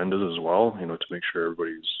goals and agendas as well, to make sure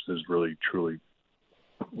everybody is really, truly,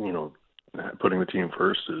 putting the team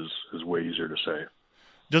first is way easier to say.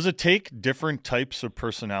 Does it take different types of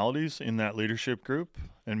personalities in that leadership group?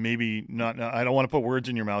 And maybe not, I don't want to put words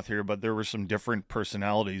in your mouth here, but there were some different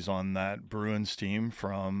personalities on that Bruins team,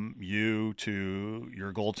 from you to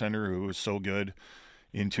your goaltender who was so good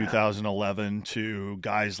in 2011 to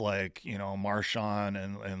guys like, Marchand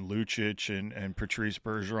and Lucic and Patrice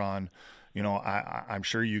Bergeron. I'm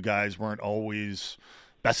sure you guys weren't always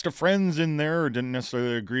best of friends in there or didn't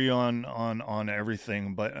necessarily agree on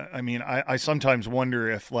everything. But I mean, I sometimes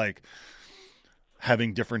wonder if like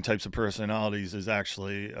having different types of personalities is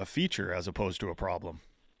actually a feature as opposed to a problem.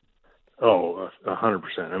 Oh, 100%.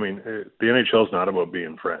 I mean, the NHL is not about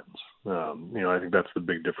being friends. I think that's the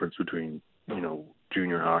big difference between,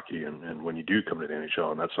 junior hockey and when you do come to the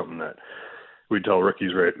NHL. And that's something that we tell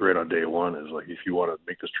rookies right on day one is like, if you want to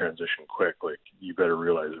make this transition quick, like you better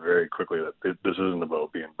realize very quickly that this isn't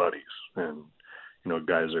about being buddies. And,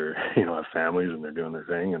 guys are, have families and they're doing their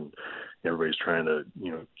thing, and everybody's trying to,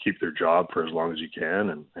 keep their job for as long as you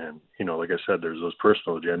can. And, like I said, there's those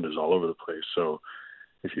personal agendas all over the place. So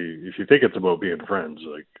if you think it's about being friends,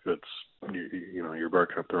 like that's, you're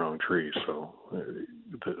barking up the wrong tree. So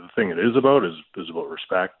the thing it is about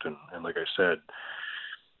respect. And like I said,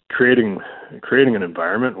 creating an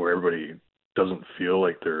environment where everybody doesn't feel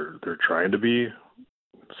like they're trying to be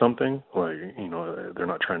something, like, they're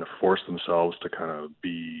not trying to force themselves to kind of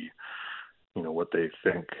be, what they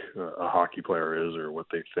think a hockey player is, or what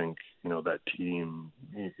they think, that team,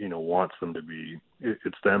 wants them to be.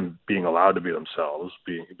 It's them being allowed to be themselves,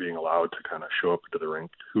 being allowed to kind of show up to the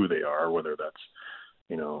rink who they are, whether that's,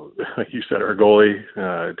 like you said, our goalie,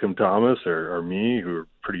 Tim Thomas, or me, who are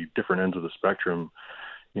pretty different ends of the spectrum,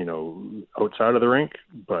 outside of the rink,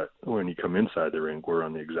 but when you come inside the rink, we're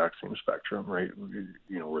on the exact same spectrum, right?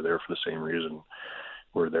 We're there for the same reason.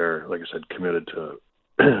 We're there, like I said, committed to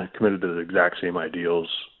the exact same ideals,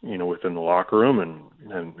 within the locker room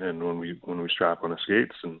and when we strap on the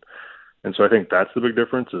skates. And so I think that's the big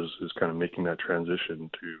difference is kind of making that transition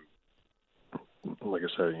to, like I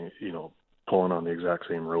said, pulling on the exact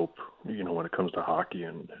same rope, when it comes to hockey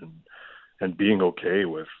and being okay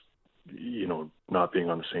with, not being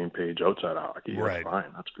on the same page outside of hockey. Right. That's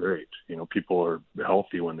fine. That's great. People are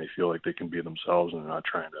healthy when they feel like they can be themselves and they're not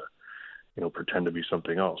trying to, pretend to be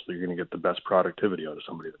something else. So you're going to get the best productivity out of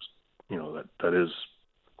somebody that's, that is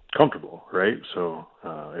comfortable, right? So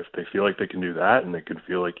if they feel like they can do that and they can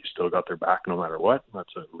feel like you still got their back no matter what,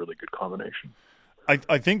 that's a really good combination.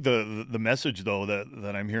 I think the message though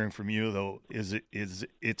that I'm hearing from you though is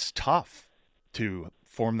it's tough to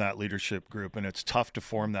form that leadership group, and it's tough to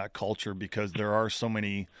form that culture because there are so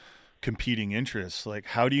many competing interests. Like,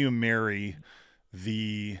 how do you marry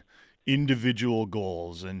the individual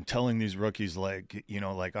goals and telling these rookies, like,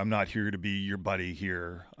 I'm not here to be your buddy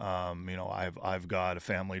here. I've got a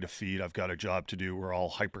family to feed. I've got a job to do. We're all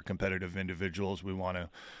hyper competitive individuals. We want to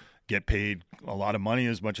get paid a lot of money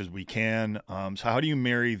as much as we can. So how do you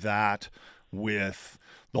marry that with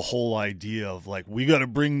the whole idea of, like, we got to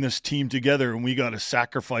bring this team together and we got to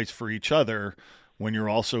sacrifice for each other when you're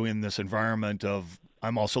also in this environment of,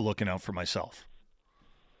 I'm also looking out for myself?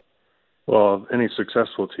 Well, any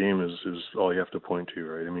successful team is all you have to point to,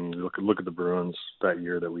 right? I mean, you look at the Bruins that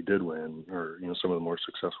year that we did win, or some of the more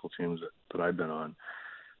successful teams that I've been on.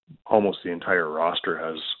 Almost the entire roster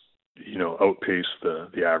has outpaced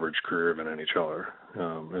the average career of an NHLer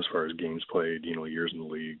as far as games played, years in the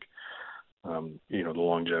league. The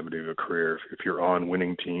longevity of a career. If you're on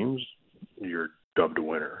winning teams, you're dubbed a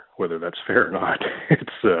winner, whether that's fair or not.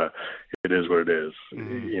 It is what it is,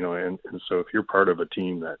 and so if you're part of a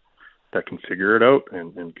team that can figure it out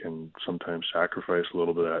and can sometimes sacrifice a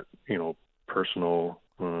little bit of that, personal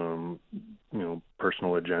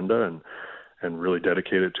agenda and really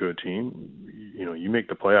dedicate it to a team, you make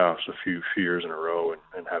the playoffs a few years in a row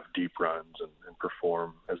and have deep runs and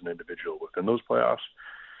perform as an individual within those playoffs.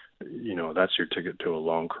 That's your ticket to a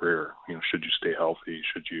long career. Should you stay healthy,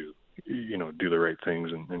 should you, do the right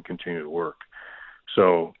things and continue to work.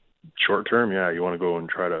 So short term, you want to go and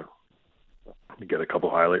try to get a couple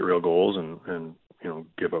highlight reel goals and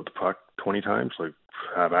give up the puck 20 times, like,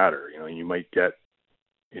 have at her. You might get,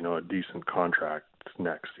 a decent contract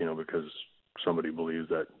next, because somebody believes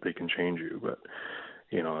that they can change you. But,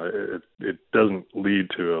 it doesn't lead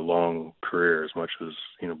to a long career as much as,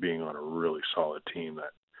 being on a really solid team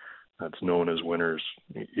that's known as winners,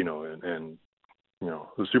 and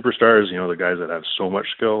the superstars, the guys that have so much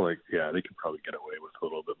skill, like, they could probably get away with a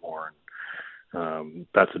little bit more. And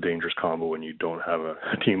that's a dangerous combo when you don't have a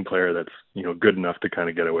team player that's, good enough to kind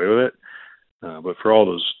of get away with it. But for all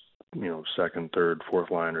those, second, third, fourth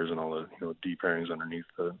liners and all the, deep pairings underneath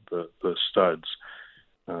the studs,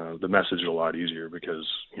 the message is a lot easier because,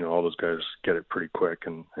 all those guys get it pretty quick.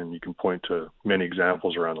 And you can point to many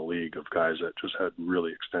examples around the league of guys that just had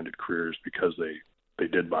really extended careers because they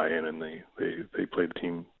did buy in and they played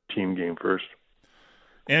the team game first.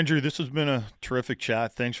 Andrew, this has been a terrific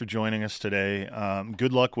chat. Thanks for joining us today.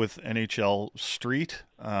 Good luck with NHL Street.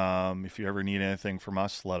 If you ever need anything from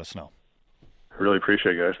us, let us know. Really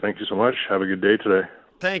appreciate it, guys. Thank you so much. Have a good day today.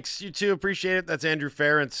 Thanks. You too. Appreciate it. That's Andrew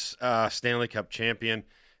Ference, Stanley Cup champion.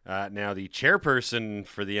 Now the chairperson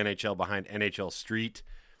for the NHL behind NHL Street,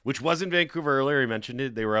 which was in Vancouver earlier. He mentioned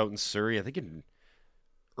it. They were out in Surrey, I think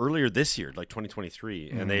earlier this year, like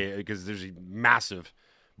 2023. And because there's a massive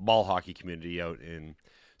ball hockey community out in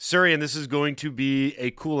Surrey, and this is going to be a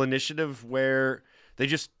cool initiative where they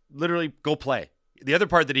just literally go play. The other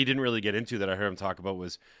part that he didn't really get into that I heard him talk about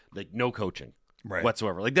was, like, no coaching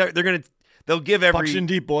whatsoever. Like, they'll give every pucks in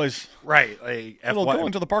deep, boys. Right. Like, it'll go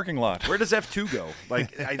into the parking lot. Where does F2 go?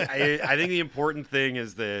 Like, I think the important thing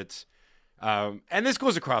is that, and this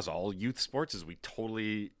goes across all youth sports, is we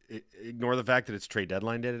totally ignore the fact that it's trade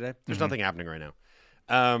deadline day today. There's nothing happening right now.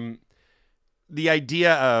 The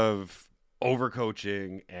idea of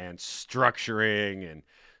overcoaching and structuring and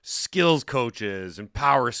skills coaches and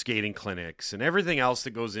power skating clinics and everything else that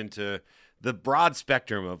goes into the broad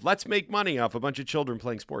spectrum of let's make money off a bunch of children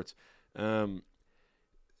playing sports.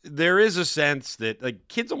 There is a sense that, like,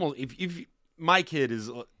 kids almost, if my kid is,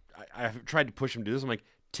 I've tried to push him to do this. I'm like,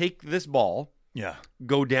 take this ball,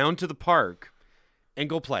 go down to the park and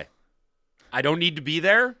go play. I don't need to be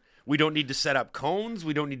there. We don't need to set up cones.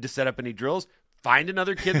 We don't need to set up any drills. find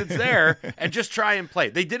another kid that's there and just try and play.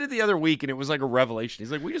 They did it the other week, and it was like a revelation.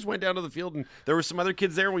 He's like, we just went down to the field, and there were some other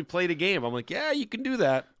kids there, and we played a game. I'm like, yeah, you can do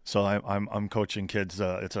that. So I'm coaching kids.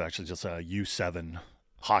 It's actually just a U7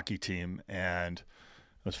 hockey team, and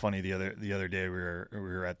it was funny the other day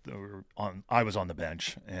I was on the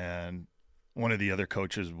bench, and one of the other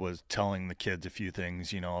coaches was telling the kids a few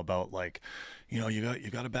things, about like, you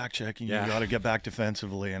got to back check and you got to get back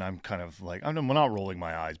defensively. And I'm kind of like, I'm not rolling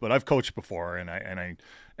my eyes, but I've coached before, and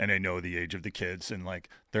I know the age of the kids, and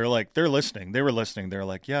they're listening. They were listening. They're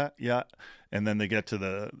like, yeah. And then they get to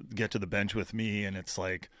the bench with me, and it's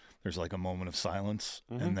like there's like a moment of silence,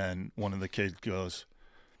 and then one of the kids goes,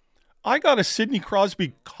 I got a Sidney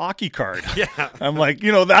Crosby hockey card. Yeah. I'm like,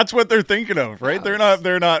 that's what they're thinking of, right? Yeah,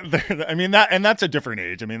 that's a different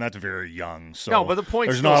age. I mean, that's very young. So no, but the point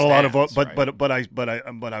there's not a lot of,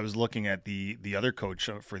 but I was looking at the other coach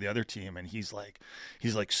for the other team, and he's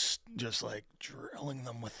just like drilling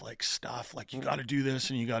them with like stuff, like you got to do this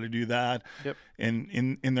and you got to do that. Yep.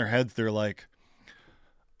 And in their heads, they're like,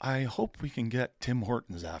 I hope we can get Tim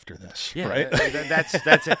Hortons after this, right? That's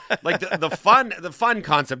it. Like the fun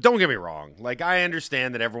concept. Don't get me wrong. Like I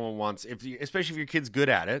understand that everyone wants, especially if your kid's good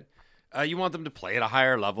at it, you want them to play at a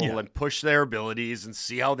higher level and push their abilities and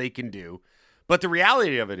see how they can do. But the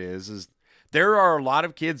reality of it is there are a lot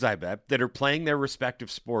of kids, I bet, that are playing their respective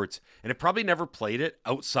sports and have probably never played it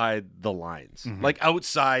outside the lines, like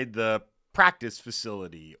outside the practice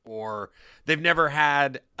facility, or they've never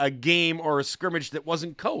had a game or a scrimmage that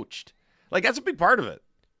wasn't coached. Like that's a big part of it.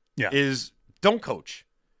 Yeah. Is don't coach.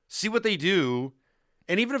 See what they do.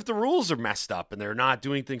 And even if the rules are messed up and they're not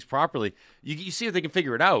doing things properly, you see if they can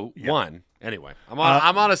figure it out. Yeah. One. Anyway, I'm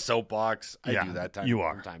on a soapbox. I do that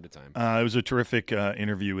from time to time. It was a terrific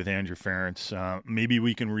interview with Andrew Ference. Maybe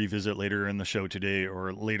we can revisit later in the show today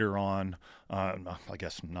or later on. I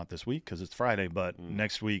guess not this week because it's Friday, but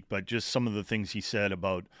next week. But just some of the things he said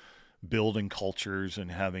about building cultures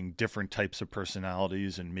and having different types of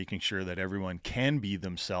personalities and making sure that everyone can be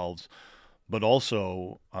themselves. But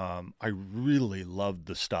also, I really loved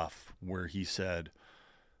the stuff where he said,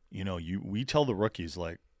 we tell the rookies,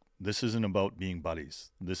 like, this isn't about being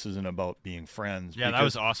buddies. This isn't about being friends. Yeah, that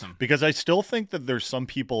was awesome. Because I still think that there's some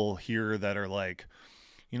people here that are like,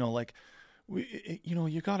 it's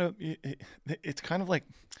kind of like,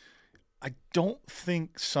 I don't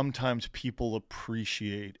think sometimes people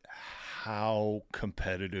appreciate how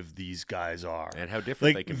competitive these guys are. And how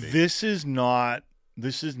different they can be. This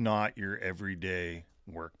is not your everyday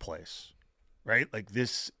workplace, right? Like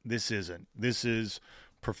this isn't. This is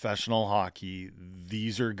professional hockey.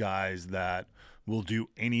 These are guys that will do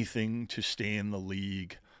anything to stay in the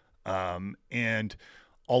league. And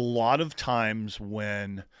a lot of times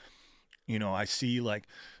when, I see like,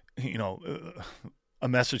 a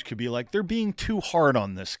message could be like, they're being too hard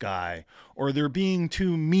on this guy or they're being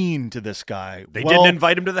too mean to this guy. They didn't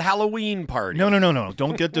invite him to the Halloween party. No.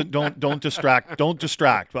 Don't distract. Don't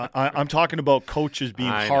distract. But I'm talking about coaches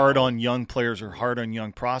being hard on young players or hard on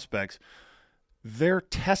young prospects. They're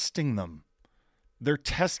testing them. They're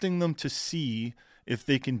testing them to see if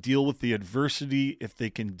they can deal with the adversity, if they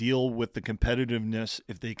can deal with the competitiveness,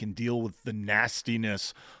 if they can deal with the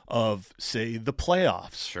nastiness of, say, the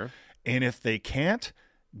playoffs. Sure. And if they can't,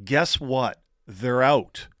 guess what? They're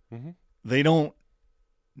out. Mm-hmm. They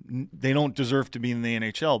don't deserve to be in the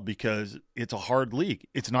NHL because it's a hard league.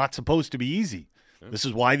 It's not supposed to be easy. Sure. This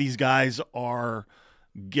is why these guys are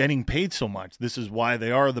getting paid so much. This is why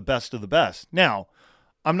they are the best of the best. Now,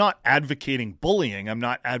 I'm not advocating bullying. I'm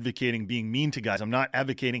not advocating being mean to guys. I'm not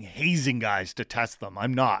advocating hazing guys to test them.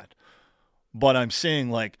 I'm not. But I'm saying,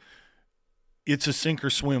 like, it's a sink or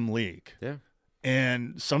swim league. Yeah.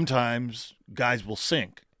 And sometimes guys will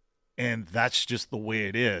sink, and that's just the way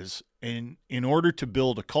it is. And in order to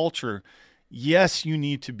build a culture, yes, you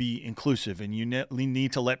need to be inclusive, and you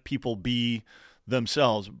need to let people be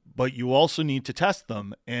themselves, but you also need to test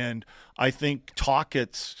them. And I think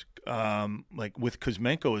Tocchet's, like with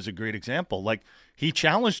Kuzmenko, is a great example. Like, he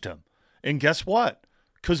challenged him, and guess what?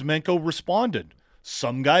 Kuzmenko responded.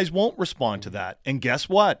 Some guys won't respond to that, and guess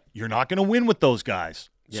what? You're not going to win with those guys.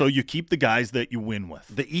 Yeah. So you keep the guys that you win with.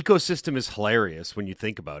 The ecosystem is hilarious when you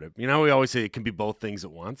think about it. We always say it can be both things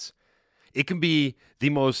at once. It can be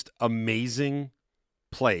the most amazing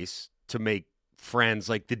place to make friends,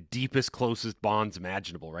 like the deepest, closest bonds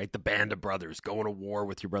imaginable, right? The band of brothers going to war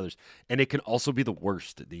with your brothers. And it can also be the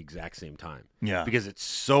worst at the exact same time. Yeah. Because it's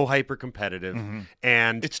so hyper competitive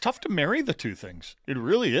and it's tough to marry the two things. It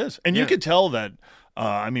really is. And you could tell that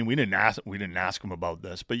we didn't ask him about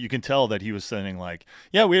this, but you can tell that he was saying like,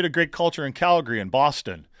 yeah, we had a great culture in Calgary and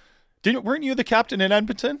Boston. Weren't you the captain in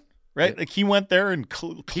Edmonton? right? Like he went there and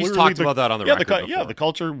clearly he's talked about that on the record before. The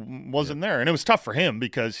culture wasn't there. And it was tough for him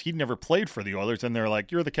because he'd never played for the Oilers, and they're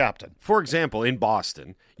like, you're the captain. For example, in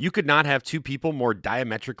Boston, you could not have two people more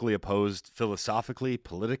diametrically opposed philosophically,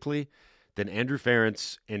 politically, than Andrew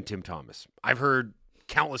Ference and Tim Thomas. I've heard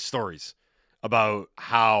countless stories about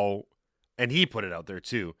how, and he put it out there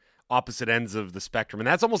too, opposite ends of the spectrum. And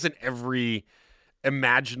that's almost in every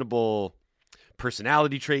imaginable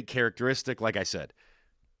personality trait, characteristic, like I said.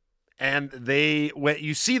 And when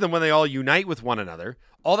you see them when they all unite with one another,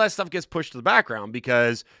 all that stuff gets pushed to the background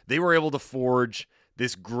because they were able to forge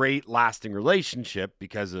this great lasting relationship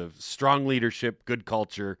because of strong leadership, good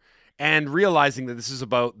culture, and realizing that this is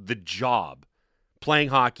about the job, playing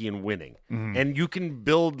hockey and winning. Mm-hmm. And you can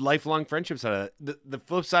build lifelong friendships out of it. The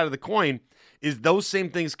flip side of the coin is those same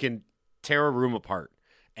things can tear a room apart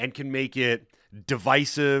and can make it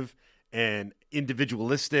divisive and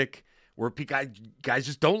individualistic, where guys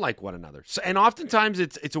just don't like one another. So, and oftentimes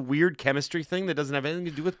it's a weird chemistry thing that doesn't have anything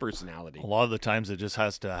to do with personality. A lot of the times it just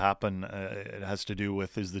has to happen. It has to do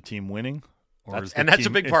with, is the team winning? That's a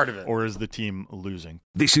big part of it. Or is the team losing?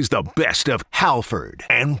 This is the best of Halford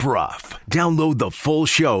and Brough. Download the full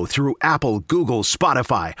show through Apple, Google,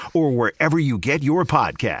 Spotify, or wherever you get your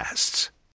podcasts.